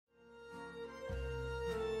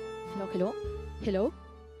hello, hello,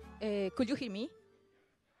 hello. Could you hear me?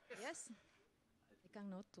 Yes? I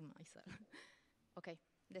cannot to myself. Okay,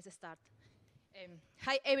 let's start.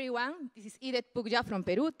 Hi, everyone. This is Edith Pugja from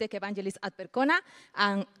Peru, Tech Evangelist at Percona,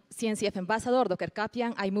 and CNCF Ambassador, Docker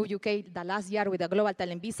Capian. I moved UK the last year with a global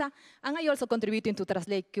talent visa, and I also contributing to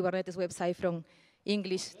translate Kubernetes website from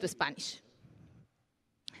English to Spanish.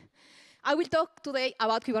 I will talk today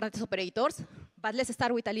about Kubernetes operators, but let's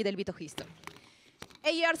start with a little bit of history.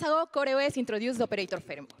 8 years ago, CoreOS introduced the operator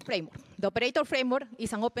framework. The operator framework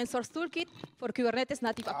is an open source toolkit for Kubernetes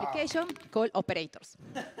native application called operators.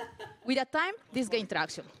 With the time, this gained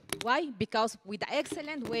traction. Why? Because with the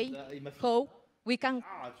excellent way how we can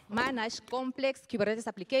manage complex Kubernetes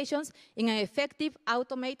applications in an effective,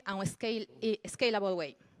 automated, and scalable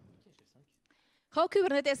way. How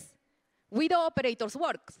Kubernetes with the operators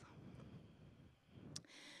works?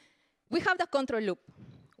 We have the control loop,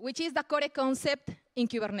 which is the core concept in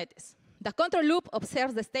Kubernetes. The control loop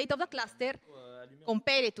observes the state of the cluster,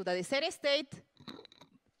 compare it to the desired state,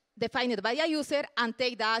 define it by a user, and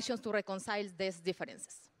take the actions to reconcile these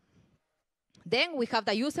differences. Then we have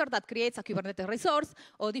the user that creates a Kubernetes resource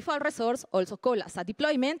or default resource, also called as a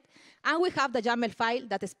deployment, and we have the YAML file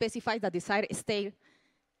that specifies the desired state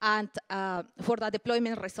and for the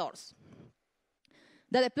deployment resource.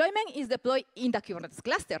 The deployment is deployed in the Kubernetes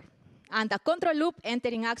cluster, and the control loop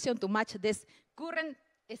entering action to match this current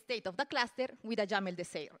state of the cluster with a YAML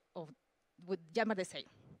desire.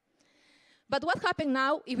 But what happens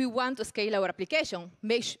now if we want to scale our application,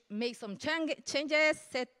 make some changes,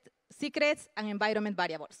 set secrets, and environment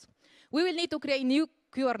variables? We will need to create new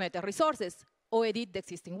Kubernetes resources or edit the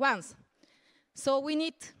existing ones. So we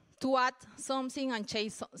need to add something and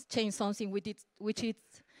change something with it, which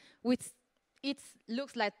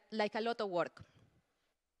looks like a lot of work.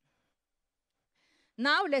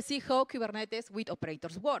 Now let's see how Kubernetes with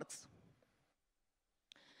operators works.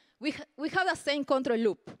 We have the same control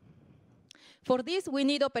loop. For this, we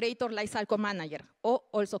need operator lifecycle manager, or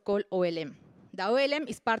also called OLM. The OLM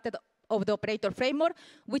is part of the operator framework,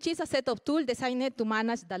 which is a set of tools designed to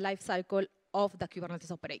manage the lifecycle of the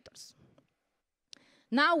Kubernetes operators.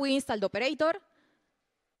 Now we install the operator,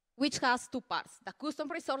 which has two parts, the custom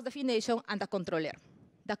resource definition and the controller.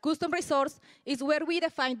 The custom resource is where we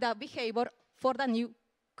define the behavior for the new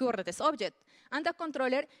Kubernetes object, and the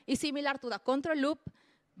controller is similar to the control loop,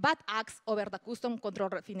 but acts over the custom control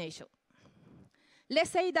definition.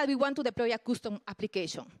 Let's say that we want to deploy a custom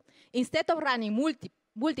application. Instead of running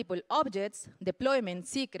multiple objects, deployment,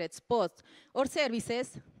 secrets, pods, or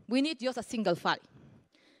services, we need just a single file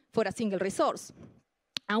for a single resource.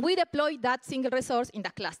 And we deploy that single resource in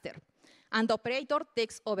the cluster, and the operator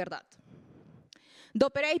takes over that. The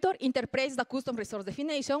operator interprets the custom resource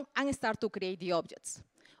definition and starts to create the objects.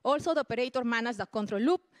 Also, the operator manages the control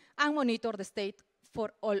loop and monitors the state for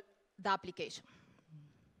all the application.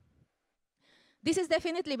 This is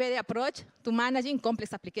definitely a better approach to managing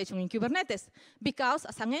complex applications in Kubernetes, because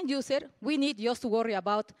as an end user, we need just to worry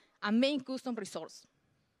about a main custom resource.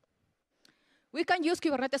 We can use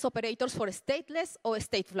Kubernetes operators for stateless or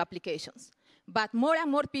stateful applications, but more and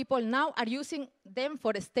more people now are using them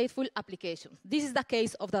for stateful applications. This is the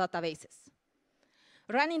case of the databases.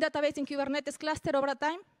 Running database in Kubernetes cluster over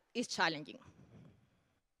time is challenging,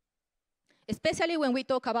 especially when we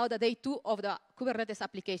talk about the day 2 of the Kubernetes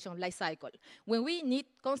application lifecycle, when we need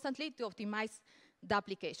constantly to optimize the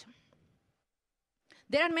application.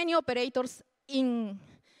 There are many operators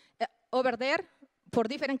over there for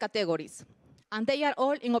different categories, and they are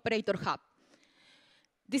all in Operator Hub.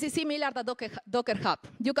 This is similar to Docker Hub.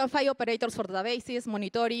 You can find operators for databases,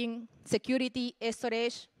 monitoring, security,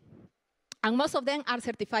 storage, and most of them are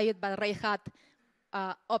certified by Red Hat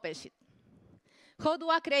OpenShift. How do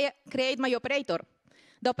I create my operator?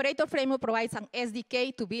 The operator framework provides an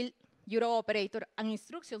SDK to build your operator and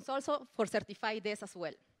instructions also for certified this as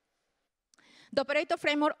well. The operator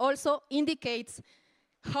framework also indicates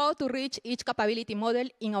how to reach each capability model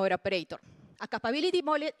in our operator. A capability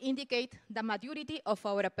model indicates the maturity of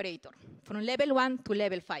our operator from level 1 to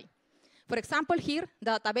level 5. For example, here,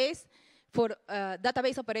 the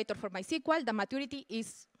database operator for MySQL, the maturity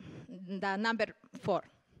is the number 4.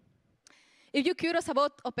 If you're curious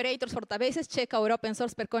about operators for databases, check our open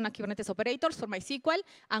source Percona Kubernetes operators for MySQL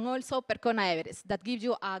and also Percona Everest that gives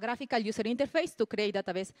you a graphical user interface to create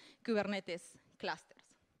database Kubernetes clusters.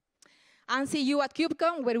 And see you at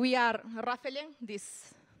KubeCon, where we are raffling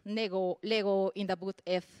this Lego in the booth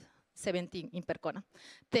F17 in Percona.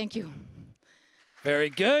 Thank you. Very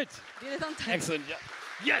good. Did it on time. Excellent.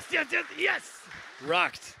 Yes, yes, yes, yes.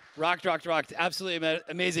 Rocked. Rocked. Absolutely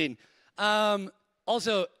amazing.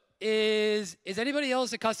 Also, is anybody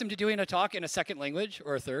else accustomed to doing a talk in a second language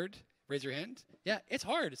or a third? Raise your hand. Yeah, it's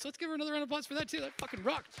hard. So let's give her another round of applause for that too. That fucking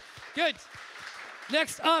rocked. Good.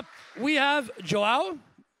 Next up, we have Joao. Do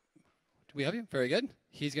we have you? Very good.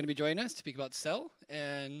 He's going to be joining us to speak about Cell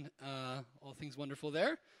and all things wonderful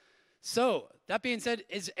there. So that being said,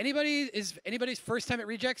 is anybody's first time at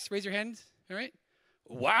Rejekts? Raise your hand. All right.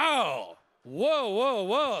 Wow. Whoa, whoa,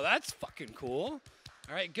 whoa. That's fucking cool.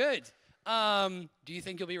 All right, good. Do you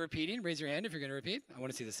think you'll be repeating? Raise your hand if you're going to repeat. I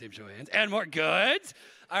want to see the same show of hands. And more. Good.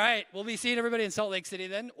 All right. We'll be seeing everybody in Salt Lake City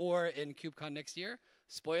then or in KubeCon next year.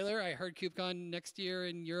 Spoiler, I heard KubeCon next year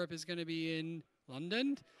in Europe is going to be in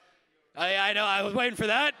London. I know. I was waiting for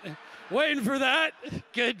that. Waiting for that.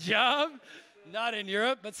 Good job. Not in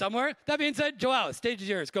Europe, but somewhere. That being said, Joao, stage is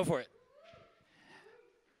yours. Go for it.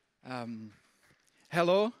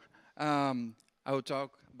 Hello. I will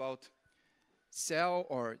talk about Cell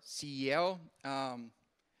or CEL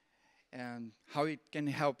and how it can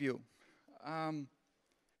help you.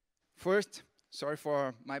 First, sorry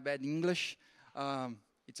for my bad English.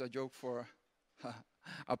 It's a joke for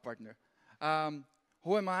a partner.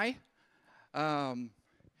 Who am I? I'm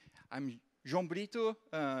João Brito.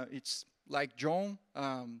 It's like John.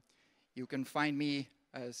 You can find me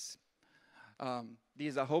as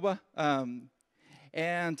this arroba.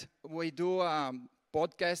 And we do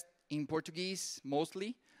podcast in Portuguese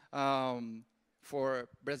mostly for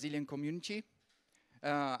Brazilian community.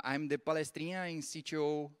 I'm the palestrinha and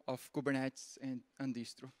CTO of Kubernetes and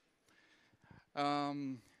distro.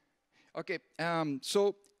 Okay,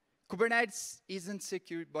 so Kubernetes isn't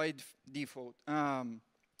secured by default. A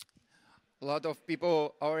lot of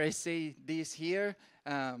people already say this here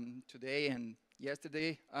today and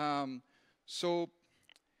yesterday. So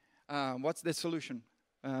what's the solution?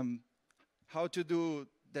 How to do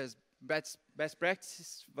this best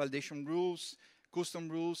practices, validation rules, custom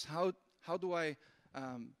rules. How do I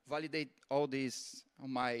validate all these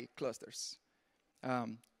on my clusters?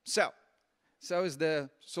 Cell is the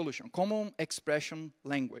solution, common expression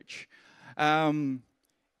language.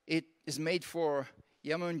 It is made for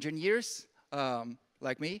YAML engineers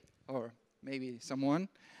like me, or maybe someone.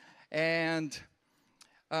 And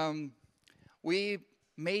we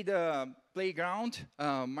made a playground.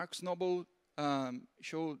 Marcus Noble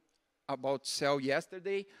showed about Cell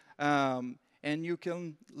yesterday. And you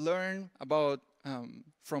can learn about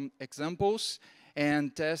from examples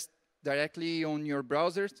and test directly on your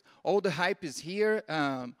browsers. All the hype is here.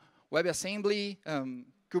 WebAssembly,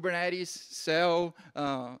 Kubernetes, Cell,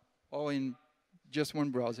 all in just one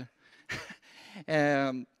browser.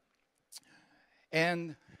 And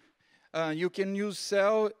you can use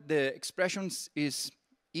Cell. The expressions is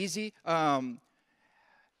easy.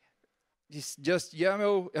 It's just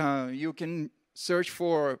YAML. You can search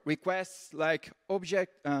for requests like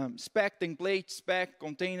object, spec, template, spec,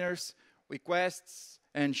 containers, requests,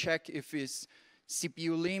 and check if it's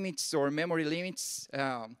CPU limits or memory limits.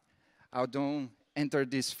 I don't enter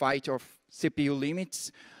this fight of CPU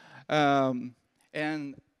limits.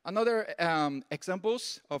 And another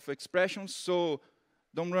examples of expressions. So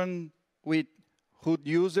don't run with root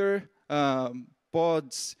user,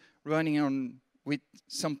 pods running on with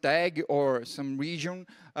some tag or some region.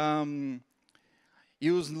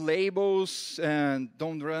 Use labels and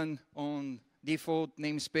don't run on default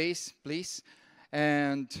namespace, please.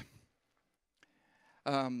 And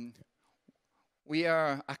we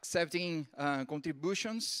are accepting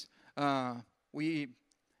contributions. The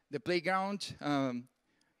playground,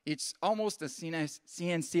 it's almost a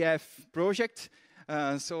CNCF project,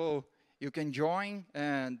 so you can join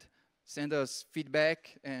and send us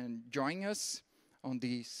feedback and join us on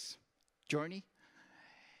this journey.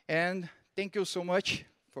 And thank you so much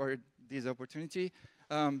for this opportunity.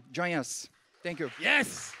 Join us. Thank you.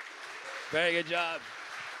 Yes. Very good job.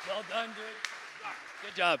 Well done, dude.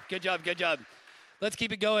 Good job, good job, good job. Let's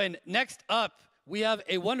keep it going. Next up, we have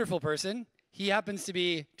a wonderful person. He happens to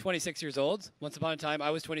be 26 years old. Once upon a time,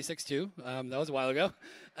 I was 26 too. That was a while ago.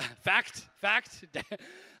 Fact.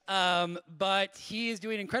 But he is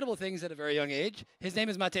doing incredible things at a very young age. His name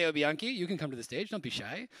is Matteo Bianchi. You can come to the stage. Don't be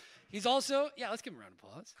shy. He's also, let's give him a round of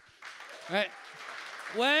applause. All right.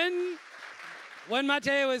 When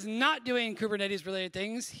Matteo is not doing Kubernetes-related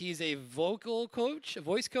things, he's a vocal coach, a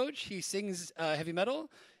voice coach. He sings heavy metal.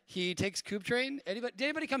 He takes KubeTrain. Did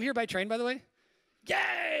anybody come here by train, by the way?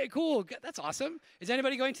 Yay, cool. That's awesome. Is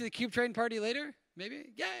anybody going to the KubeTrain party later?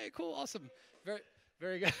 Maybe? Yay, cool, awesome. Very,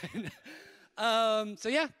 very good. So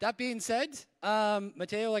yeah, that being said,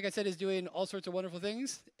 Matteo, like I said, is doing all sorts of wonderful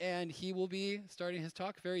things, and he will be starting his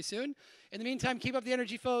talk very soon. In the meantime, keep up the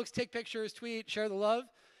energy, folks. Take pictures, tweet, share the love,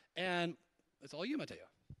 and it's all you, Matteo.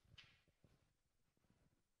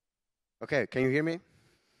 Okay, can you hear me?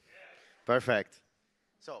 Perfect.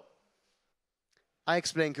 So, I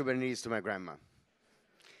explained Kubernetes to my grandma.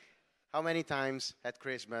 How many times at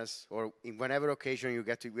Christmas or in whatever occasion you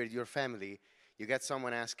get to with your family, you get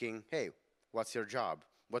someone asking, hey, what's your job?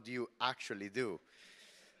 What do you actually do?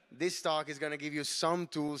 This talk is going to give you some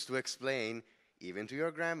tools to explain, even to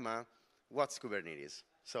your grandma, what's Kubernetes.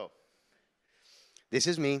 So, this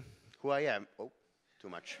is me, who I am. Oh, too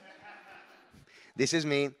much. This is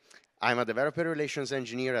me. I'm a developer relations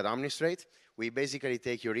engineer at Omnistrate. We basically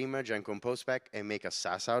take your image and compose spec and make a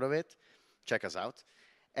SaaS out of it. Check us out.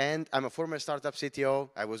 And I'm a former startup CTO.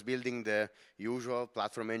 I was building the usual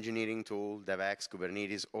platform engineering tool, DevX,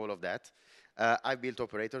 Kubernetes, all of that. I've built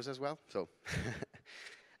operators as well. So,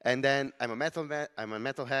 and then I'm a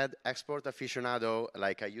metalhead, export aficionado,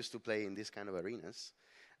 like I used to play in this kind of arenas,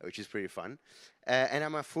 which is pretty fun. And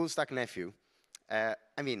I'm a full stack nephew. I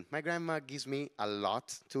mean, my grandma gives me a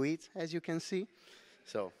lot to eat, as you can see.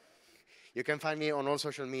 So you can find me on all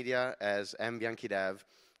social media as mbianchidev.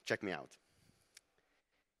 Check me out.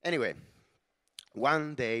 Anyway,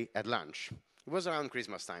 one day at lunch, it was around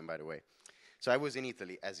Christmas time, by the way. So I was in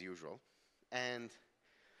Italy, as usual. And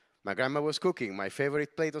my grandma was cooking my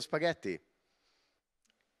favorite plate of spaghetti.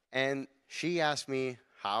 And she asked me,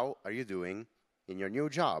 how are you doing in your new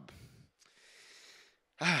job?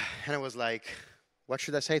 And I was like, what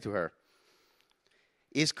should I say to her?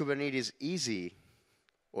 Is Kubernetes easy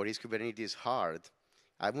or is Kubernetes hard?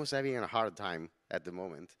 I was having a hard time at the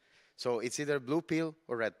moment. So it's either blue pill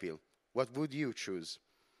or red pill. What would you choose?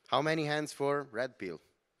 How many hands for red pill?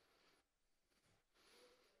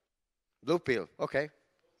 Blue pill, okay.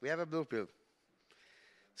 We have a blue pill.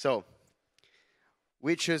 So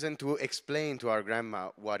we chosen to explain to our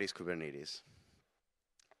grandma what is Kubernetes.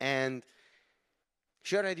 And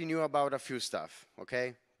she already knew about a few stuff,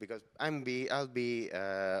 okay? Because I'll be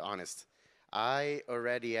honest. I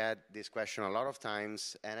already had this question a lot of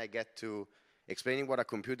times, and I get to explaining what a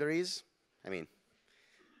computer is. I mean,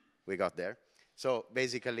 we got there. So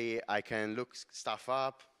basically, I can look stuff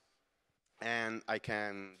up, and I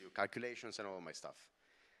can do calculations and all my stuff.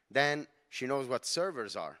 Then she knows what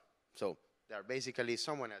servers are. So they're basically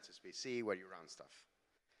someone else's PC where you run stuff.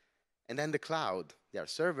 And then the cloud, they are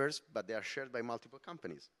servers, but they are shared by multiple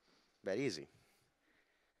companies. Very easy.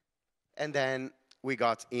 And then we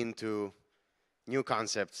got into new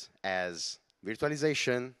concepts as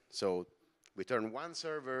virtualization. So we turn one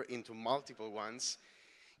server into multiple ones.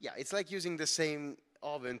 Yeah, it's like using the same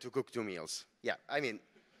oven to cook 2 meals. Yeah, I mean,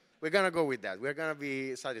 we're going to go with that. We're going to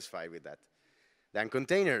be satisfied with that. Then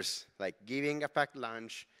containers, like giving a packed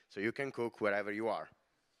lunch so you can cook wherever you are.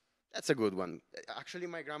 That's a good one. Actually,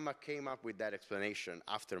 my grandma came up with that explanation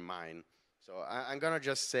after mine. So I'm going to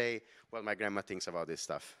just say what my grandma thinks about this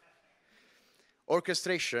stuff.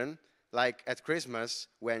 Orchestration, like at Christmas,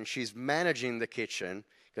 when she's managing the kitchen,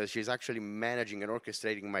 because she's actually managing and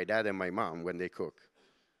orchestrating my dad and my mom when they cook.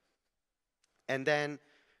 And then,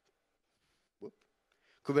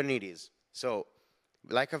 Kubernetes. So,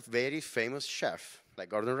 like a very famous chef, like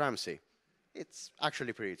Gordon Ramsay. It's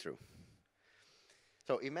actually pretty true.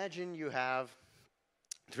 So imagine you have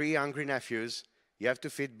 3 hungry nephews, you have to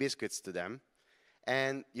feed biscuits to them,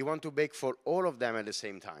 and you want to bake for all of them at the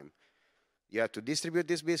same time. You have to distribute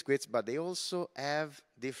these biscuits, but they also have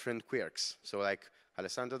different quirks. So like,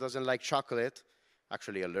 Alessandro doesn't like chocolate,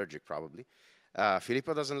 actually allergic probably.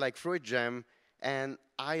 Filippo doesn't like fruit jam, and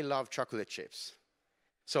I love chocolate chips.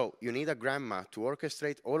 So you need a grandma to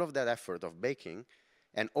orchestrate all of that effort of baking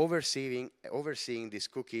and overseeing this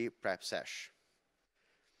cookie prep sesh.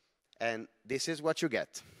 And this is what you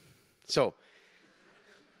get. So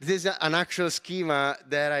this is an actual schema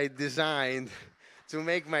that I designed to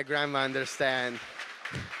make my grandma understand.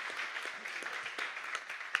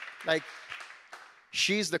 Like,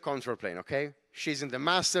 she's the control plane, okay? She's in the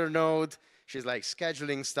master node. She's like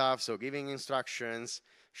scheduling stuff, so giving instructions.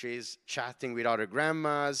 She's chatting with other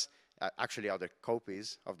grandmas, actually other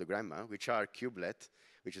copies of the grandma, which are kubelet,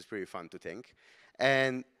 which is pretty fun to think.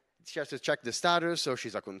 And she has to check the status, so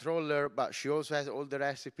she's a controller, but she also has all the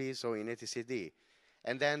recipes, so in etcd.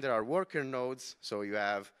 And then there are worker nodes, so you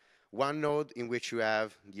have one node in which you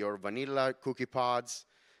have your vanilla cookie pods,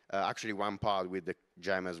 actually one pod with the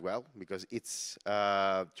jam as well, because it's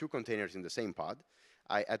 2 containers in the same pod.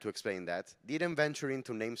 I had to explain that. Didn't venture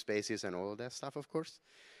into namespaces and all of that stuff, of course.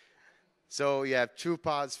 So you have 2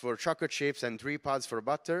 pods for chocolate chips and 3 pods for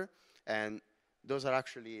butter, and those are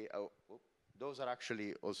actually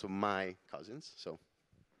also my cousins. So,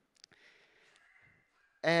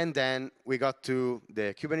 and then we got to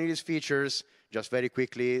the Kubernetes features, just very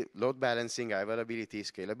quickly: load balancing, availability,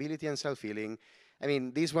 scalability, and self-healing. I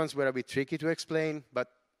mean, these ones were a bit tricky to explain, but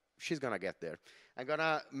she's going to get there. I'm going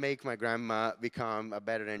to make my grandma become a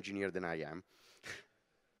better engineer than I am.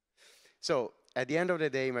 So at the end of the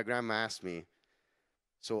day, my grandma asked me,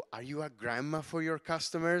 so are you a grandma for your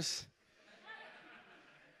customers?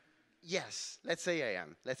 Yes, let's say I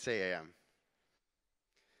am. Let's say I am.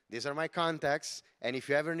 These are my contacts, and if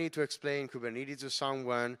you ever need to explain Kubernetes to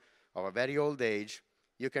someone of a very old age,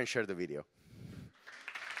 you can share the video.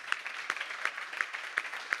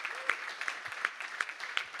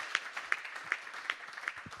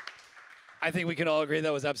 I think we can all agree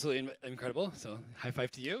that was absolutely incredible, so high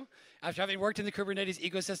five to you. After having worked in the Kubernetes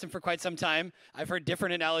ecosystem for quite some time, I've heard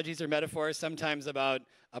different analogies or metaphors, sometimes about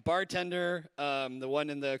a bartender, the one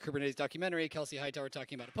in the Kubernetes documentary, Kelsey Hightower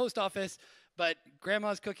talking about a post office, but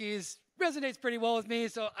grandma's cookies resonates pretty well with me,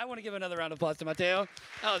 so I want to give another round of applause to Matteo.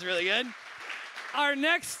 That was really good. Our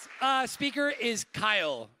next speaker is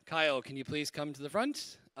Kyle. Kyle, can you please come to the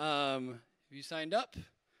front? Have you signed up?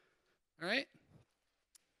 All right.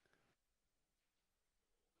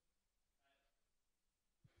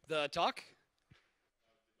 The talk?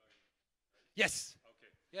 Yes.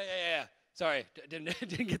 Okay. Yeah. Sorry,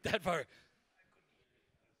 didn't get that far.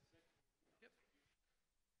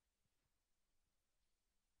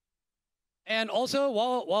 And also,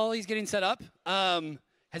 while he's getting set up,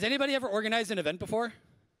 has anybody ever organized an event before?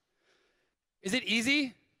 Is it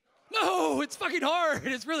easy? No, it's fucking hard.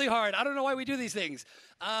 It's really hard. I don't know why we do these things.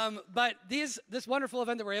 But this wonderful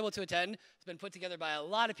event that we're able to attend has been put together by a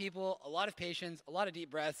lot of people, a lot of patience, a lot of deep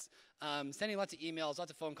breaths, sending lots of emails, lots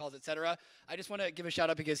of phone calls, etc. I just want to give a shout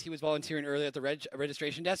out because he was volunteering earlier at the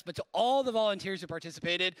registration desk. But to all the volunteers who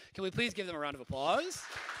participated, can we please give them a round of applause?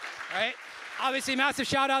 All right. Obviously, massive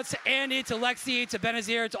shout outs to Andy, to Lexi, to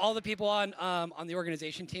Benazir, to all the people on the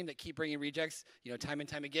organization team that keep bringing rejects, time and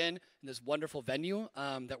time again in this wonderful venue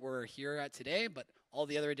that we're here at today. But all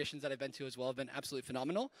the other editions that I've been to as well have been absolutely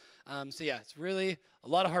phenomenal. So yeah, it's really a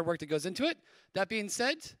lot of hard work that goes into it. That being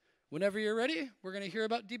said, whenever you're ready, we're going to hear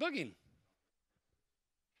about debugging.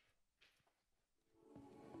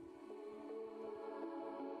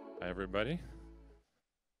 Hi, everybody.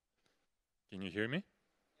 Can you hear me?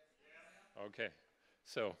 Okay,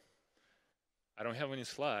 so I don't have any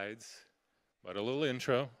slides, but a little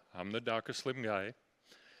intro. I'm the Docker Slim guy.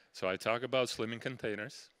 So I talk about slimming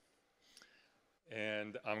containers,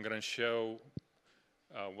 and I'm going to show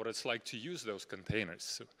what it's like to use those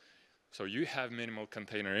containers. So you have minimal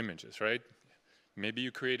container images, right? Maybe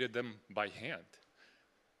you created them by hand,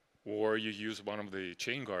 or you used one of the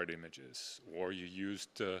chain guard images, or you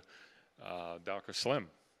used Docker Slim.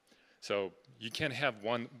 So you can't have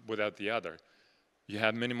one without the other. You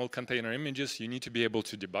have minimal container images, you need to be able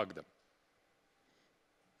to debug them.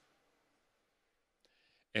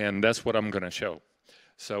 And that's what I'm going to show.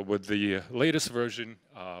 So with the latest version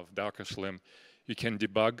of Docker Slim, you can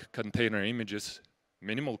debug container images,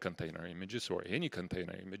 minimal container images, or any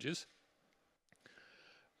container images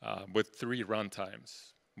with 3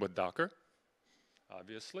 runtimes. With Docker,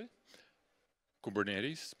 obviously.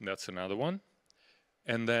 Kubernetes, that's another one.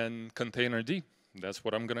 And then containerd, that's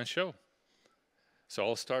what I'm going to show. So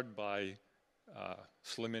I'll start by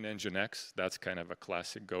slimming Nginx. That's kind of a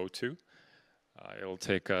classic go-to. It'll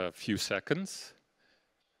take a few seconds.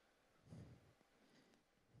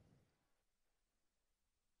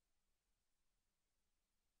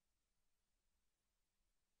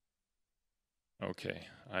 Okay,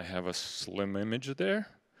 I have a slim image there,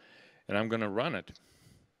 and I'm going to run it.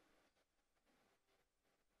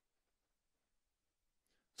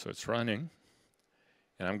 So it's running,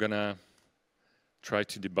 and I'm going to try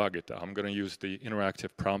to debug it. I'm going to use the interactive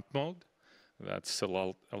prompt mode. That's a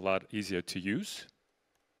lot easier to use.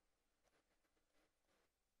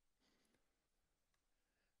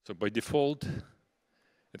 So by default,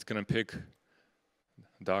 it's going to pick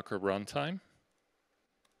Docker runtime,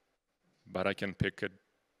 but I can pick it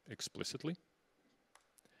explicitly.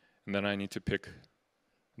 And then I need to pick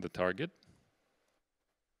the target.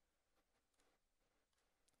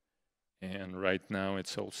 And right now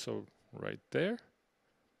it's also right there.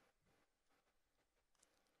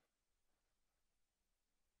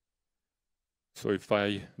 So if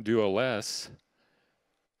I do ls,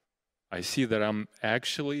 I see that I'm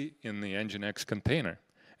actually in the Nginx container.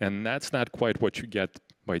 And that's not quite what you get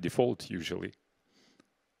by default usually.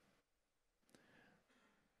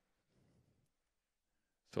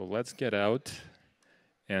 So let's get out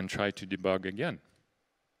and try to debug again.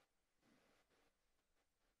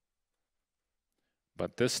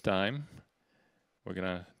 But this time, we're going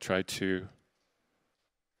to try to,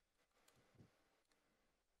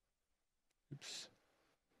 oops.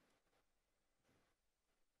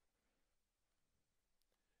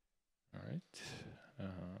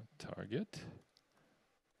 target.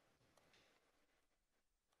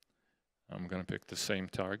 I'm going to pick the same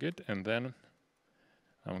target, and then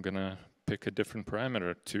I'm going to pick a different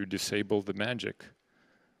parameter to disable the magic.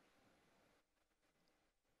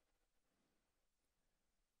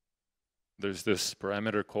 There's this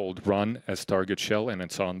parameter called run as target shell, and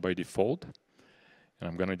it's on by default. And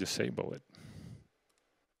I'm going to disable it.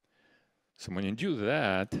 So when you do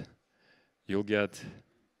that, you'll get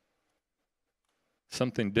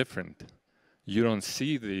something different. You don't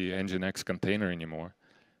see the Nginx container anymore,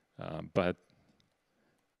 but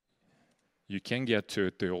you can get to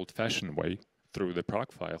it the old-fashioned way through the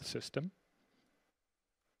proc file system.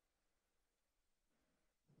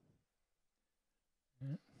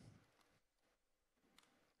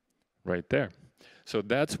 Right there. So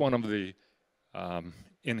that's one of the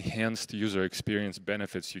enhanced user experience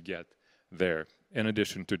benefits you get there, in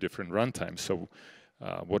addition to different runtimes. So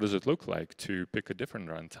what does it look like to pick a different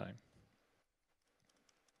runtime?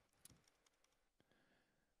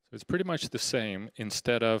 So it's pretty much the same.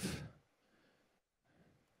 Instead of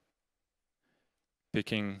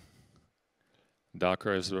picking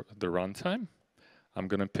Docker as the runtime, I'm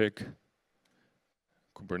going to pick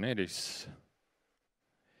Kubernetes.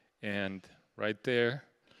 And right there,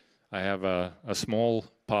 I have a small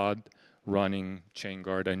pod running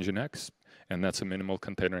ChainGuard Nginx, and that's a minimal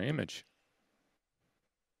container image.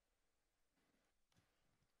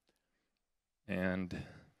 And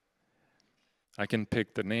I can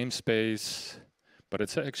pick the namespace, but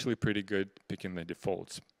it's actually pretty good picking the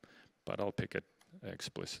defaults, but I'll pick it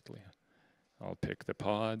explicitly. I'll pick the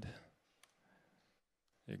pod,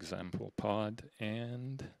 example pod,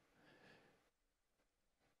 and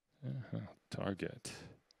target.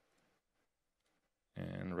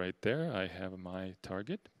 And right there, I have my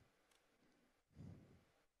target.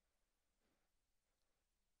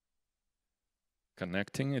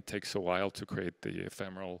 Connecting, it takes a while to create the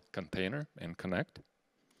ephemeral container and connect.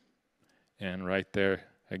 And right there,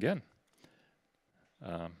 again,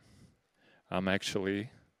 I'm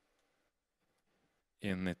actually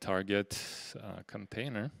in the target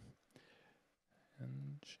container.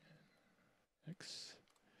 Nginx.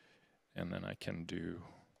 And then I can do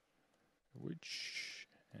which,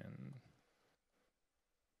 and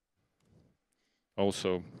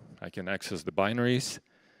also I can access the binaries.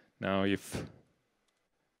 Now if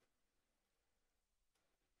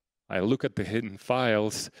I look at the hidden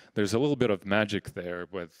files, there's a little bit of magic there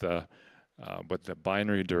with the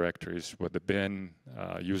binary directories, with the bin,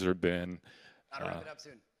 user bin. I'll wrap it up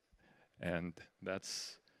soon. And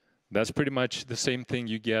that's pretty much the same thing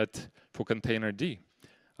you get for container D.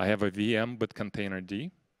 I have a VM with container D.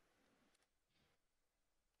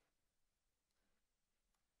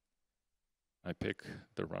 I pick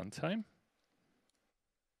the runtime.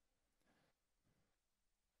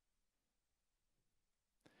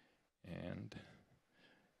 And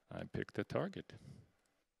I pick the target.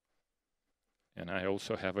 And I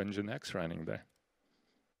also have Nginx running there.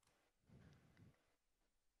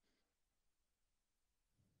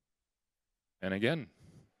 And again,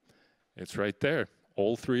 it's right there.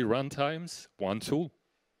 All three runtimes, one tool.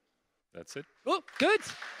 That's it. Oh, good.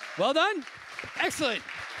 Well done. Excellent.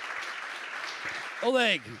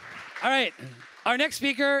 Oleg. All right. Our next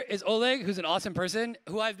speaker is Oleg, who's an awesome person,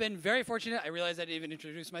 who I've been very fortunate. I realized I didn't even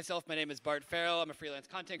introduce myself. My name is Bart Farrell. I'm a freelance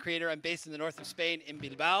content creator. I'm based in the north of Spain in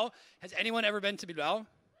Bilbao. Has anyone ever been to Bilbao?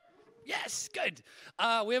 Yes, good.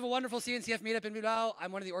 We have a wonderful CNCF meetup in Bilbao.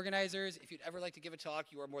 I'm one of the organizers. If you'd ever like to give a talk,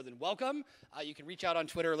 you are more than welcome. You can reach out on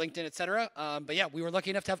Twitter, LinkedIn, etc. But yeah, we were lucky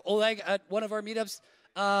enough to have Oleg at one of our meetups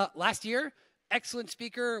last year. Excellent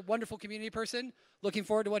speaker, wonderful community person. Looking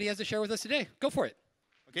forward to what he has to share with us today. Go for it.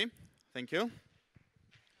 Okay, thank you.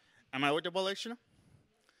 Am I audible actually?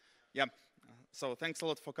 Yeah, so thanks a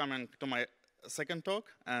lot for coming to my second talk,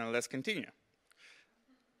 and let's continue.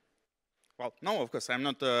 Well, no, of course, I'm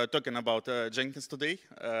not talking about Jenkins today,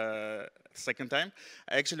 second time.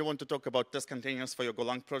 I actually want to talk about test containers for your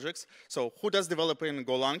Golang projects. So who does develop in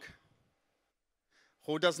Golang?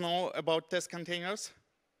 Who does know about test containers?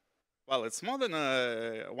 Well, it's more than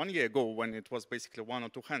 1 year ago when it was basically 1 or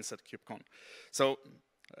 2 hands at KubeCon. So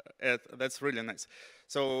that's really nice.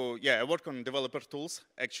 So yeah, I work on developer tools.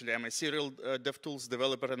 Actually, I'm a serial DevTools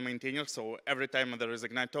developer and maintainer. So every time there is a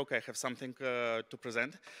Ignite talk, I have something to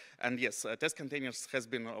present. And yes, test containers has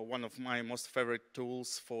been one of my most favorite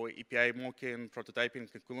tools for API mocking, prototyping,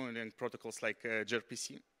 including protocols like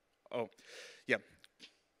gRPC. Oh, yeah.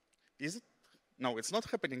 Is it? No, it's not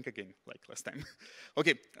happening again like last time.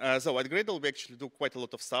 Okay, so at Gradle we actually do quite a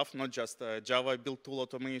lot of stuff, not just Java build tool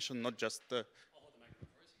automation, not just.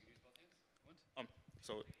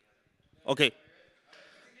 So, okay.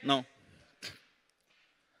 No,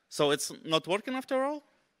 So it's not working after all?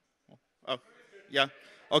 Oh, yeah,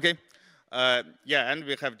 okay. Yeah, and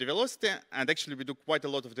we have velocity, and actually we do quite a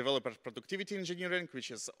lot of developer productivity engineering,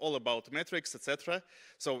 which is all about metrics, etc.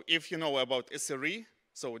 So if you know about SRE,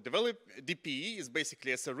 so DPE is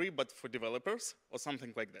basically SRE, but for developers, or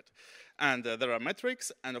something like that. And there are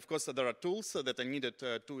metrics, and of course there are tools that are needed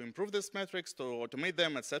to improve these metrics, to automate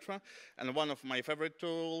them, etc. And one of my favorite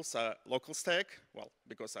tools are local stack, well,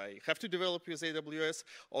 because I have to develop with AWS,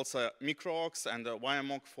 also microx and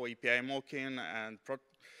YMock for API mocking and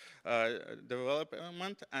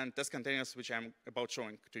development, and test containers, which I'm about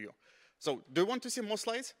showing to you. So do you want to see more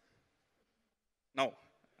slides? No.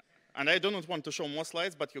 And I do not want to show more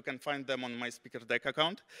slides, but you can find them on my speaker deck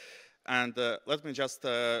account. And let me just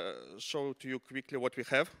show to you quickly what we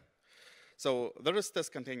have. So there is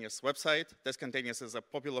Test Containers website. Test Containers is a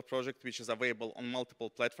popular project which is available on multiple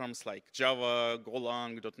platforms like Java,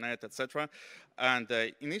 Golang, .NET, etc. And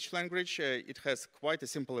in each language, it has quite a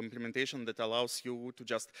simple implementation that allows you to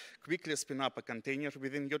just quickly spin up a container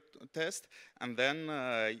within your test, and then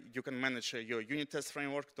you can manage your unit test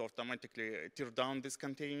framework to automatically tear down this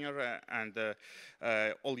container, and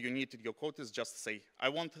all you need in your code is just say, I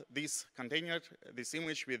want this container, this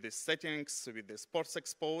image with these settings, with these ports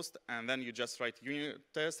exposed, and then you just write unit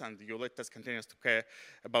test and you let test containers to care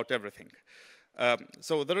about everything.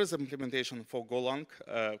 So there is implementation for Golang.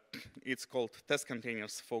 It's called Test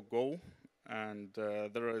Containers for Go. And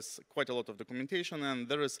there is quite a lot of documentation, and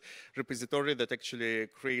there is repository that actually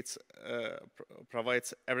creates,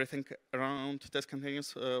 provides everything around test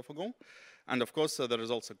containers for Go. And of course, there is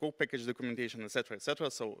also Go package documentation, etc., etc.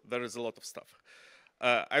 So there is a lot of stuff.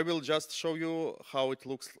 I will just show you how it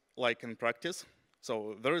looks like in practice.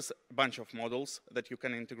 So there is a bunch of models that you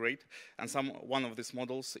can integrate, and one of these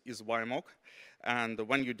models is YMock. And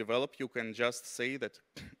when you develop, you can just say that,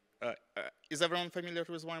 is everyone familiar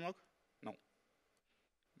with YMock? No.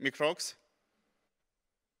 Microx?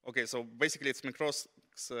 Okay, so basically it's Microx,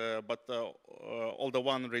 but all the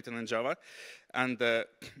one written in Java. And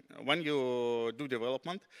when you do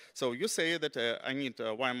development, so you say that I need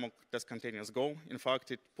YMock test containers Go. In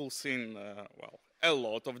fact, it pulls in, well, a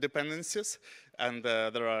lot of dependencies, and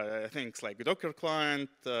there are things like Docker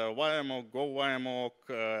client, YMock, Go YMock,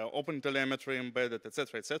 OpenTelemetry embedded,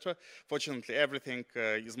 etc., etc. Fortunately, everything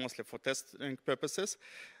is mostly for testing purposes.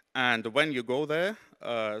 And when you go there,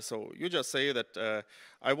 so you just say that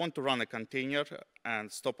I want to run a container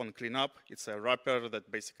and stop on cleanup. It's a wrapper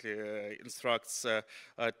that basically instructs a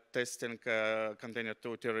testing container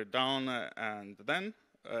to tear it down, and then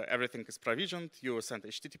everything is provisioned. You send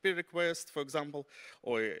HTTP request, for example,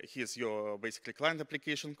 or here's your basically client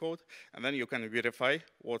application code, and then you can verify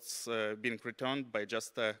what's being returned by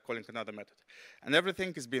just calling another method. And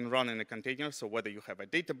everything is being run in a container, so whether you have a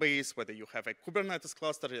database, whether you have a Kubernetes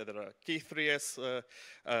cluster, there are K3s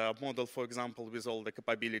model, for example, with all the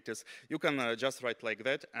capabilities, you can just write like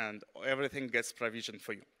that, and everything gets provisioned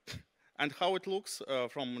for you. And how it looks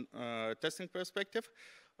from testing perspective,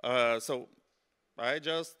 so I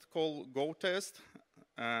just call go test,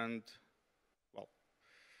 and well,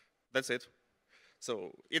 that's it.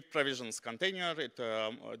 So it provisions container, it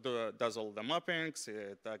does all the mappings,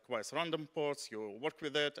 it acquires random ports, you work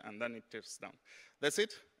with it, and then it tears down. That's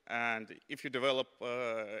it. And if you develop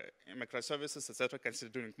microservices, etc.,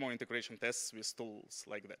 consider doing more integration tests with tools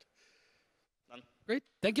like that. Done. Great.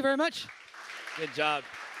 Thank you very much. Good job.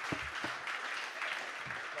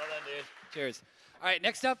 Well done, dude. Cheers. All right,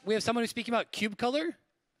 next up, we have someone who's speaking about cube color.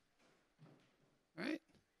 All right,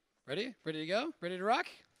 ready? Ready to go? Ready to rock?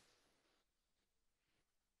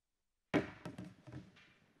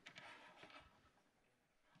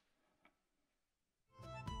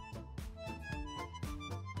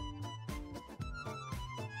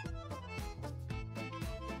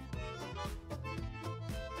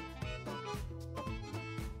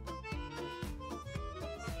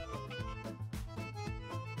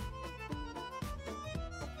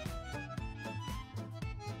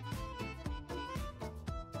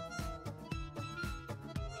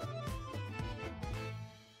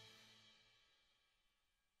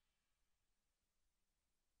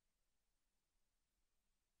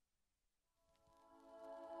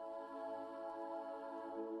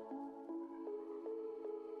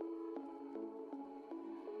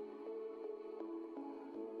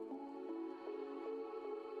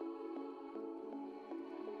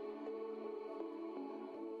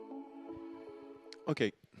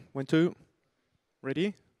 Okay, 1, 2,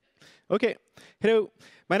 ready? Okay, hello.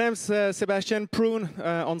 My name's Sebastian Prune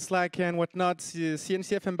on Slack and whatnot,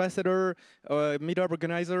 CNCF ambassador, meetup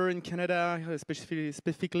organizer in Canada,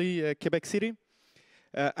 specifically Quebec City.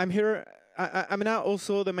 I'm here I'm now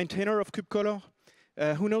also the maintainer of KubeColor.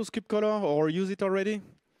 Who knows KubeColor or use it already?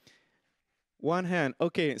 One hand.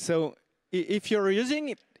 Okay, so if you're using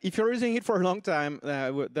it for a long time,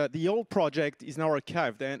 the old project is now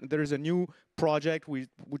archived, and there is a new project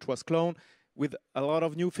which was cloned with a lot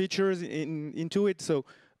of new features into it. So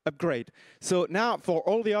upgrade. So now for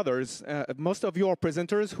all the others, most of you are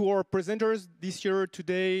presenters. Who are presenters this year,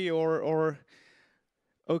 today, or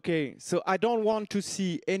okay? So I don't want to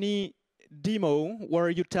see any demo where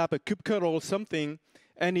you tap a KubeColor or something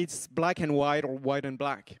and it's black and white or white and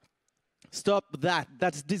black. Stop that.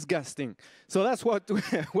 That's disgusting. So that's what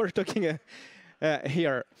we're talking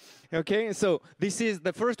here. Okay, so this is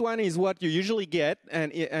the first one is what you usually get,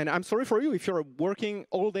 and I'm sorry for you if you're working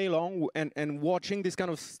all day long and watching this kind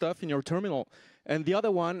of stuff in your terminal. And the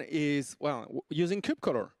other one is, well, using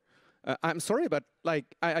KubeColor. I'm sorry, but like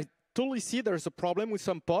I totally see there's a problem with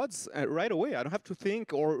some pods right away. I don't have to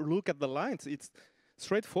think or look at the lines. It's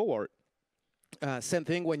straightforward. Same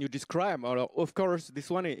thing when you describe. Of course, this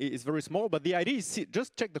one is very small, but the idea is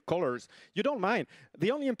just check the colors. You don't mind. The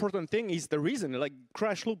only important thing is the reason. Like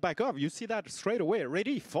crash, look back up. You see that straight away.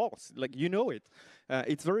 Ready, false. Like you know it.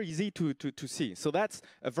 It's very easy to see. So that's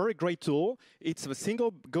a very great tool. It's a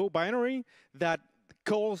single Go binary that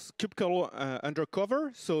calls KubeColor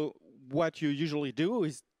undercover. So what you usually do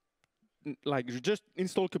is like you just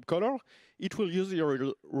install KubeColor. It will use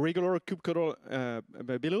your regular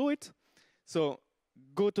KubeColor below it. So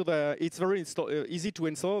go to the, it's very easy to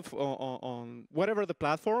install on whatever the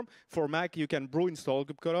platform. For Mac, you can brew install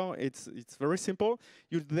KubeColor. It's very simple.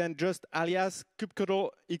 You then just alias KubeColor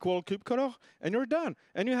equal KubeColor, and you're done.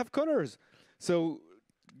 And you have colors. So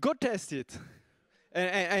go test it.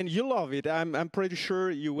 And you love it. I'm pretty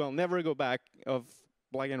sure you will never go back of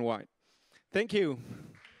black and white. Thank you.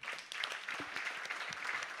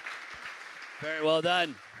 Very well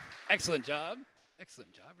done. Excellent job.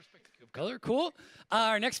 Excellent job. Respect to KubeColor. Cool.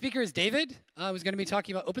 Our next speaker is David, who's going to be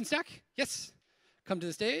talking about OpenStack. Yes. Come to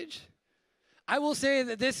the stage. I will say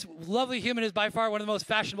that this lovely human is by far one of the most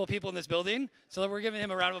fashionable people in this building. So we're giving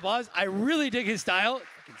him a round of applause. I really dig his style.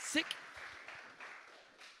 Fucking sick.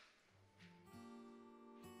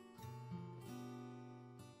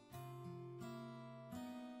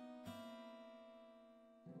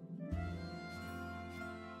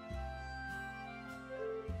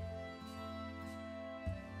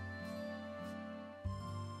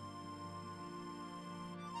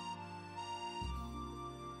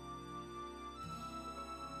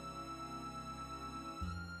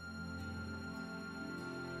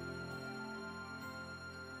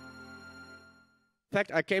 In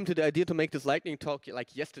fact, I came to the idea to make this lightning talk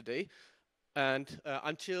like yesterday, and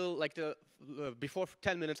until like before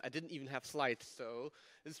 10 minutes, I didn't even have slides. So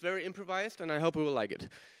it's very improvised, and I hope you will like it.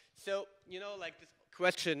 So you know, like this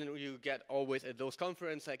question you get always at those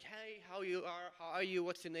conferences, like, "Hey, how are you?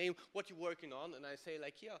 What's your name? What you working on?" And I say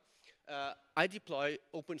like, "Yeah, I deploy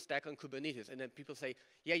OpenStack on Kubernetes." And then people say,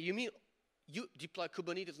 "Yeah, you mean you deploy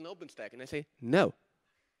Kubernetes on OpenStack?" And I say, "No,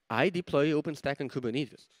 I deploy OpenStack on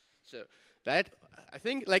Kubernetes." So that, I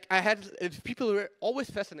think, like I had, people were always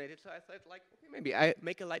fascinated, so I thought, like, okay, maybe I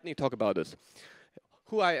make a lightning talk about this.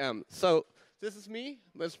 Who I am. So this is me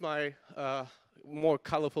with my more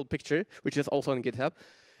colorful picture, which is also on GitHub.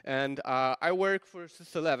 And I work for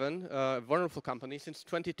Sys11, a wonderful company, since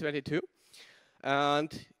 2022.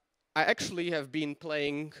 And I actually have been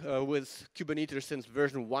playing with Kubernetes since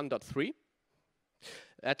version 1.3.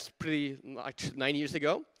 That's pretty much 9 years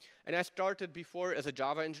ago. And I started before as a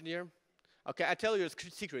Java engineer. Okay, I tell you a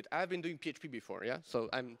secret. I've been doing PHP before, yeah. So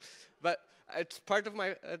but it's part of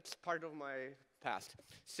my past.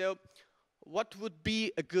 So, what would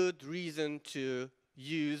be a good reason to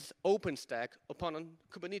use OpenStack upon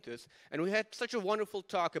Kubernetes? And we had such a wonderful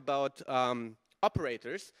talk about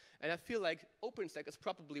operators, and I feel like OpenStack is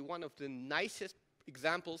probably one of the nicest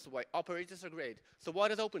examples why operators are great. So, what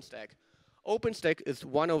is OpenStack? OpenStack is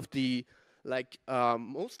one of the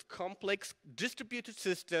most complex distributed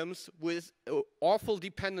systems with awful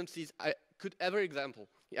dependencies I could ever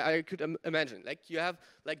imagine. Like you have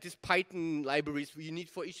like these Python libraries you need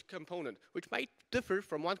for each component, which might differ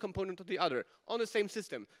from one component to the other on the same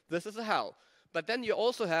system. This is a hell. But then you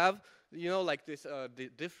also have, you know, like this the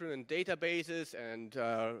different databases and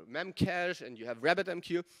memcache, and you have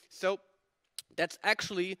RabbitMQ. So that's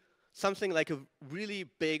actually something like a really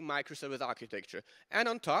big microservice architecture. And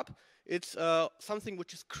on top, it's something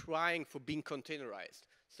which is crying for being containerized.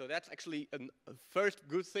 So that's actually a first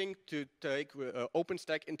good thing to take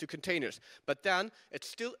OpenStack into containers. But then it's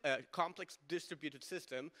still a complex distributed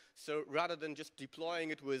system. So rather than just deploying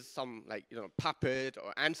it with some like Puppet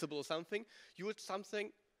or Ansible or something, you would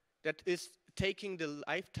that is taking the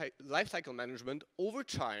lifecycle management over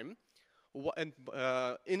time and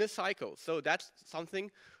in a cycle. So that's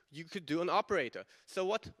something you could do an operator. So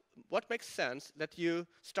what makes sense that you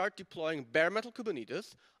start deploying bare metal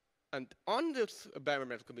Kubernetes, and on this bare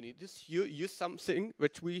metal Kubernetes, you use something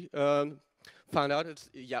which we found out, it's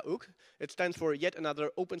YAUK. It stands for Yet Another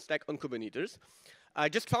OpenStack on Kubernetes. I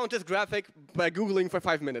just found this graphic by Googling for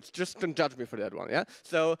 5 minutes. Just don't judge me for that one, yeah?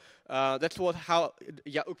 So that's how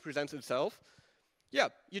YAUK presents itself. Yeah,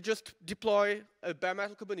 you just deploy a bare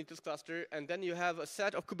metal Kubernetes cluster, and then you have a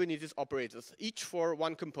set of Kubernetes operators, each for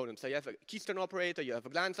one component. So you have a Keystone operator, you have a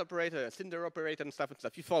Glance operator, a Cinder operator, and stuff.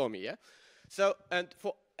 You follow me, yeah? So, and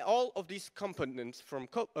for all of these components from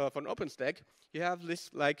OpenStack, you have this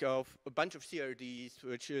like of a bunch of CRDs,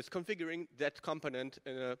 which is configuring that component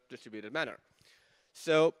in a distributed manner.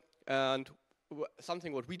 So, and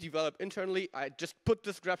something what we developed internally, I just put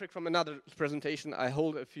this graphic from another presentation I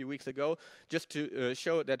held a few weeks ago, just to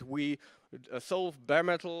show that we solve bare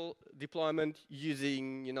metal deployment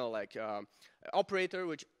using, you know, like operator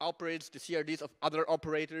which operates the CRDs of other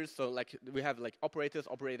operators. So like we have like operators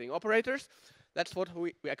operating operators. That's what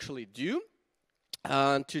we actually do.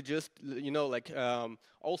 And to just, you know, like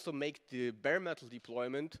also make the bare metal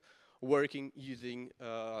deployment working using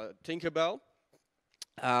Tinkerbell.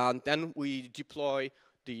 And then we deploy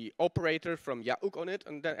the operator from YAUK on it,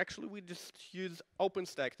 and then actually we just use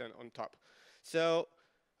OpenStack then on top. So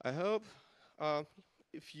I hope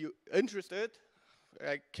if you're interested,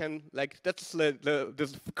 I can, like, that's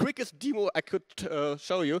the quickest demo I could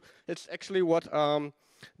show you. It's actually what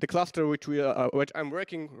the cluster which I'm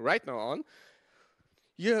working right now on.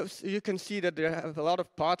 You can see that there have a lot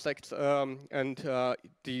of parts, like and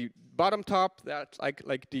the bottom top, that's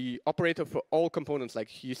like the operator for all components,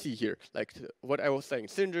 like you see here, like what I was saying: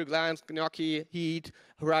 Cinder, Glance, Gnocchi, Heat,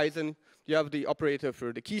 Horizon. You have the operator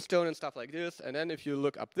for the Keystone and stuff like this. And then if you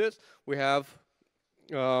look up this, we have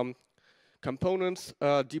components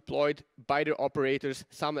deployed by the operators,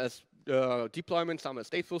 some as deployment, some as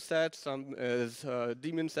stateful sets, some as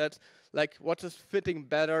daemon sets, like what is fitting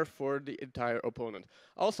better for the entire opponent.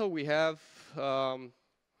 Also, we have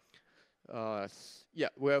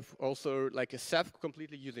we have also like a Ceph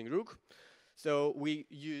completely using Rook. So we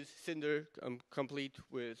use Cinder complete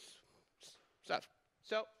with Ceph.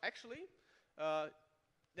 So actually,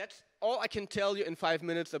 that's all I can tell you in 5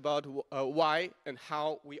 minutes about why and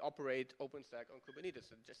how we operate OpenStack on Kubernetes.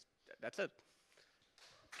 And just that's it.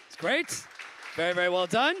 It's great. Very, very well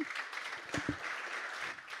done.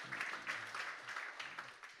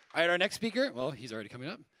 All right, our next speaker, well, he's already coming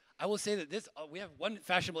up. I will say that this, we have one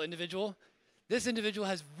fashionable individual. This individual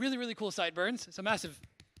has really, really cool sideburns. So massive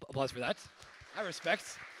applause for that. I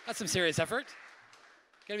respect. That's some serious effort.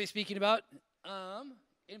 Going to be speaking about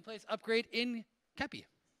in-place upgrade in Kepi.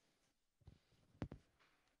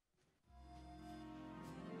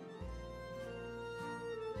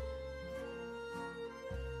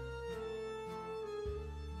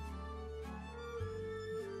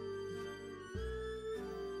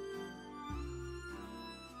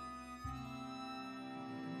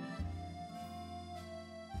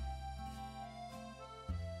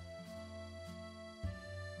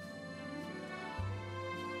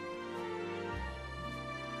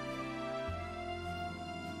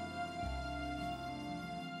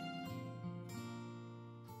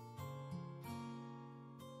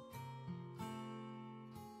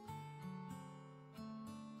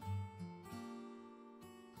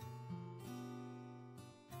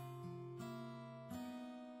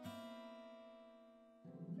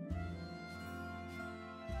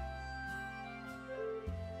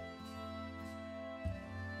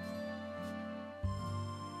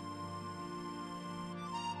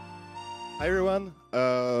 Hi everyone,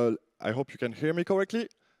 I hope you can hear me correctly.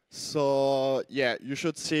 So yeah, you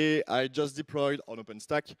should see I just deployed on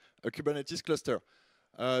OpenStack a Kubernetes cluster.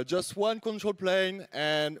 Just one control plane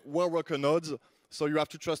and one worker nodes. So you have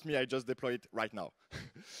to trust me, I just deployed it right now.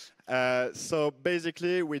 So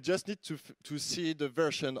basically, we just need to see the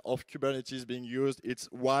version of Kubernetes being used. It's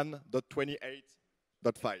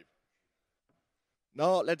 1.28.5.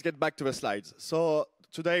 Now let's get back to the slides. So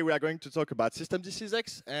today we are going to talk about systemd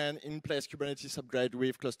Rejekts and in-place Kubernetes upgrade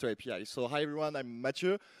with Cluster API. So hi everyone, I'm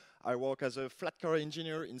Mathieu. I work as a Flatcar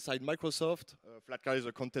engineer inside Microsoft. Flatcar is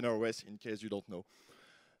a container OS in case you don't know.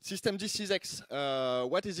 Systemd Rejekts,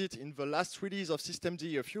 what is it? In the last release of systemd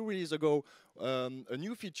a few releases ago, a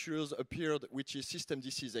new feature appeared, which is systemd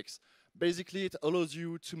Rejekts. Basically, it allows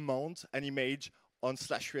you to mount an image on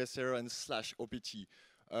 /USR and /OPT.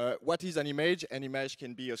 What is an image? An image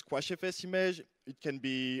can be a squashfs image, it can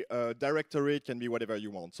be a directory, it can be whatever you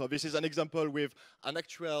want. So this is an example with an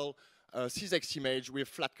actual sysex image with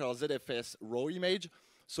flatcar ZFS raw image.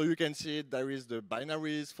 So you can see there is the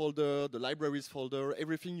binaries folder, the libraries folder,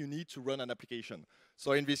 everything you need to run an application.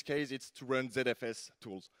 So in this case, it's to run ZFS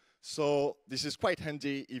tools. So this is quite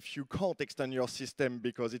handy if you can't extend your system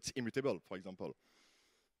because it's immutable, for example.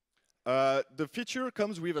 The feature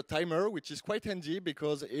comes with a timer, which is quite handy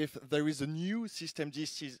because if there is a new systemd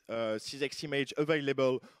sysex image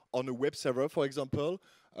available on a web server, for example,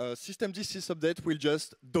 systemd sysupdate will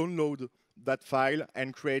just download that file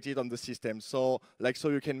and create it on the system. So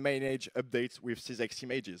you can manage updates with sysex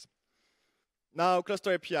images. Now,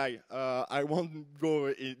 Cluster API. I won't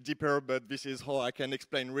go deeper, but this is how I can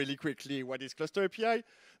explain really quickly what is Cluster API.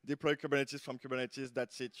 Deploy Kubernetes from Kubernetes,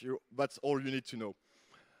 that's it. That's all you need to know.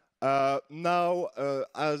 Now,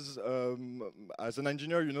 as an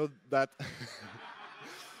engineer, you know that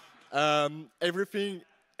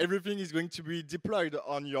everything is going to be deployed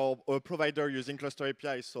on your provider using Cluster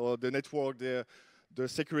API. So the network, the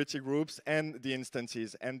security groups, and the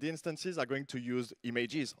instances. And the instances are going to use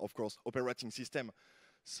images, of course, operating system.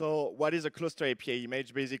 So what is a Cluster API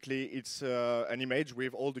image? Basically, it's an image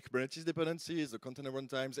with all the Kubernetes dependencies, the container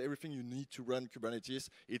runtimes, everything you need to run Kubernetes.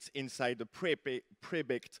 It's inside the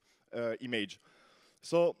pre-baked image.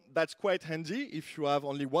 So that's quite handy if you have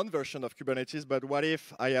only one version of Kubernetes, but what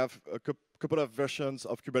if I have a couple of versions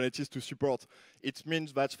of Kubernetes to support? It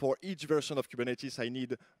means that for each version of Kubernetes, I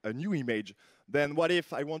need a new image. Then what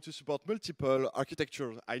if I want to support multiple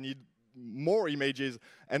architectures? I need more images.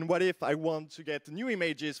 And what if I want to get new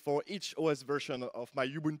images for each OS version of my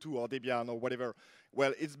Ubuntu or Debian or whatever?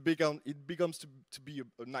 Well, it becomes to be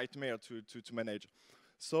a nightmare to manage.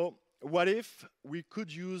 So what if we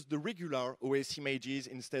could use the regular OS images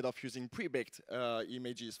instead of using pre-baked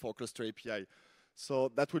images for Cluster API?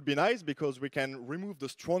 So that would be nice because we can remove the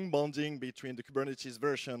strong bonding between the Kubernetes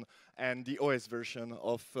version and the OS version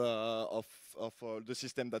of the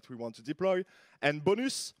system that we want to deploy. And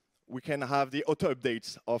bonus, we can have the auto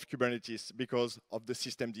updates of Kubernetes because of the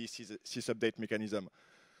systemd sysupdate mechanism.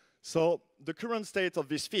 So the current state of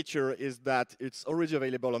this feature is that it's already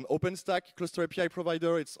available on OpenStack Cluster API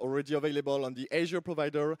provider. It's already available on the Azure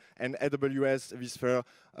provider, and AWS vSphere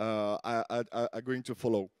are going to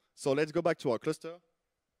follow. So let's go back to our cluster.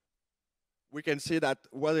 We can see that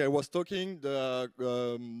while I was talking, the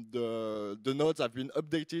nodes have been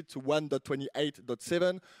updated to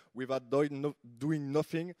 1.28.7 without doing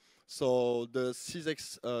nothing. So the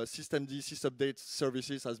sysex systemd sysupdate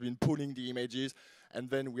services has been pulling the images, and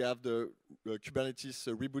then we have the Kubernetes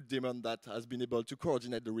reboot daemon that has been able to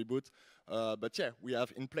coordinate the reboot. But yeah, we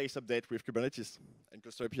have in place update with Kubernetes and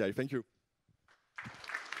Cluster API. Thank you.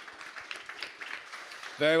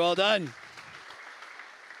 Very well done.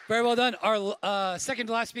 Very well done. Our second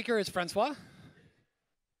to last speaker is Francois.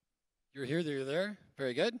 You're here, you're there.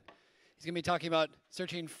 Very good. He's going to be talking about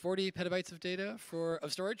searching 40 petabytes of data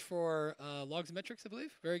of storage for logs and metrics, I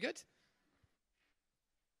believe. Very good.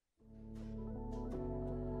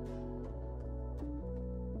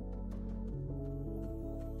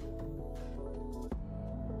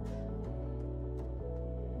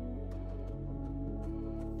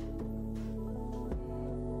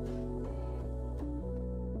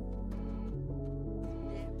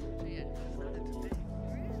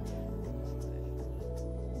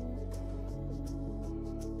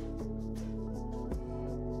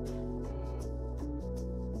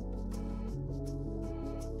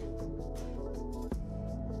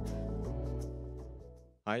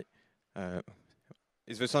 Hi.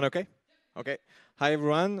 Is the sound okay? Okay. Hi,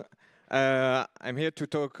 everyone. I'm here to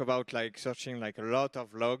talk about searching a lot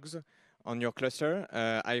of logs on your cluster.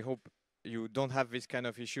 I hope you don't have this kind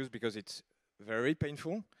of issues because it's very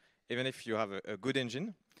painful, even if you have a good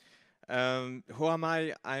engine. Who am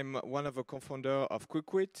I? I'm one of the co-founders of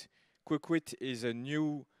QuickWit. QuickWit is a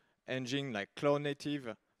new engine like Cloud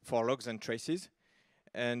Native for logs and traces.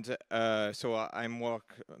 And so I'm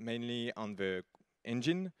work mainly on the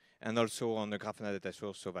engine and also on the Grafana data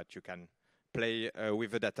source so that you can play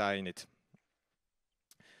with the data in it.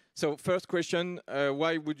 So first question,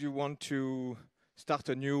 why would you want to start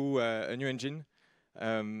a new engine?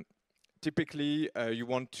 Typically, you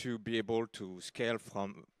want to be able to scale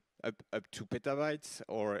from up to petabytes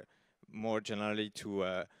or more generally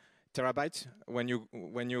to terabytes. When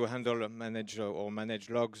you handle manage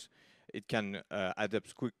logs, it can add up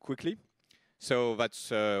quickly. So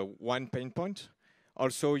that's one pain point.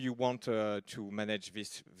 Also, you want to manage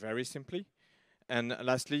this very simply. And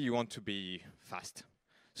lastly, you want to be fast.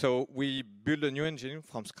 So we build a new engine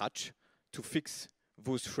from scratch to fix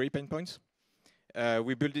those 3 pain points.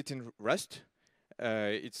 We built it in Rust.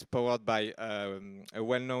 It's powered by a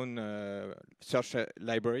well-known search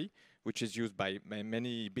library, which is used by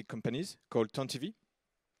many big companies called TonTV.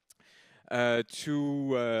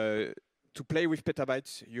 To play with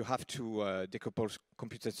petabytes, you have to decouple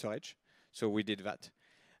computed storage. So we did that.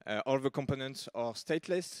 All the components are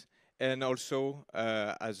stateless, and also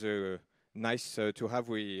as a nice to have,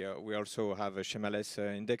 we also have a schemaless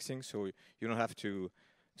indexing, so you don't have to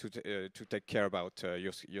take care about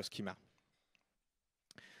your schema.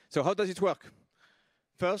 So how does it work?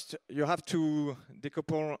 First, you have to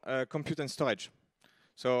decouple compute and storage.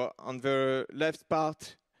 So on the left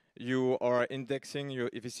part, you are indexing,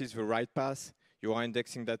 if this is the right path, you are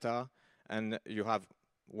indexing data, and you have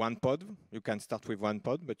one pod. You can start with one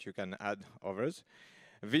pod, but you can add others.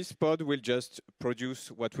 This pod will just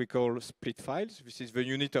produce what we call split files. This is the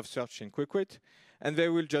unit of search in QuickWit, and they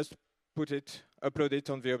will just upload it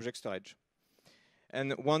on the object storage.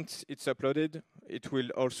 And once it's uploaded, it will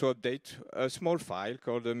also update a small file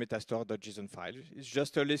called the metastore.json file. It's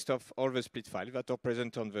just a list of all the split files that are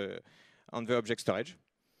present on the object storage.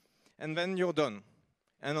 And then you're done.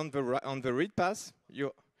 And on the read path,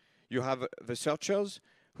 you have the searchers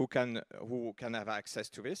who can have access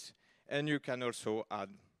to this, and you can also add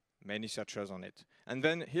many searchers on it. And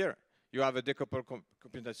then here you have a decoupled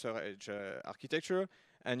computed storage architecture,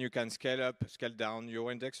 and you can scale up, scale down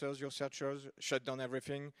your indexers, your searchers, shut down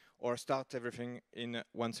everything, or start everything in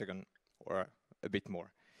 1 second, or a bit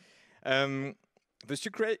more. The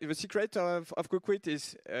secret of QuickWit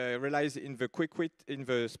is relies in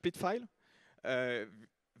the split file.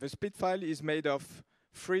 The split file is made of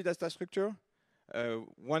 3 data structures.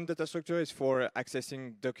 One data structure is for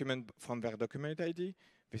accessing document from their document ID.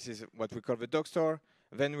 This is what we call the doc store.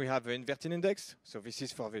 Then we have the inverted index. So this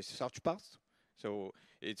is for the search part. So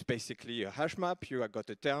it's basically a hash map. You have got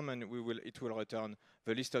a term, and it will return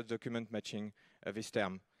the list of documents matching this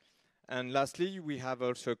term. And lastly, we have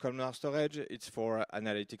also columnar storage. It's for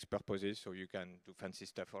analytics purposes, so you can do fancy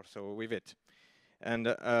stuff also with it. And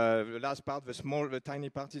the last part, the tiny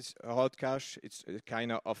part, is route cache. It's a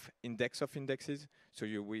kind of index of indexes. So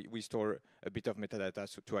we store a bit of metadata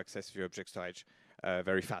to access the object storage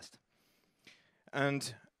very fast.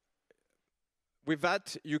 And with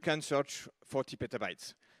that, you can search 40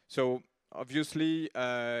 petabytes. So obviously,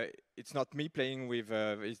 it's not me playing with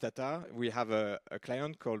this data. We have a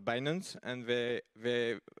client called Binance, and they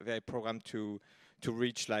programmed to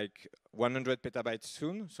reach like 100 petabytes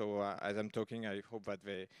soon. So as I'm talking, I hope that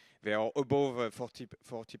they are above 40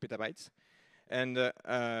 petabytes. And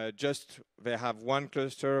they have one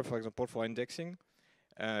cluster, for example, for indexing.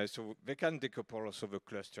 So they can decouple also the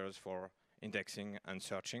clusters for indexing and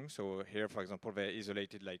searching. So here, for example, they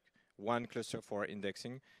isolated like one cluster for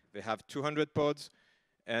indexing. They have 200 pods,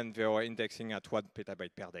 and they are indexing at 1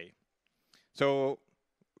 petabyte per day. So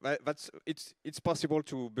it's possible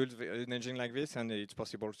to build an engine like this, and it's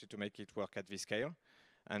possible to make it work at this scale.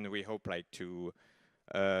 And we hope to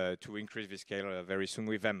increase this scale very soon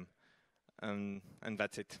with them. And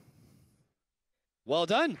that's it. Well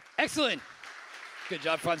done. Excellent. Good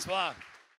job, Francois.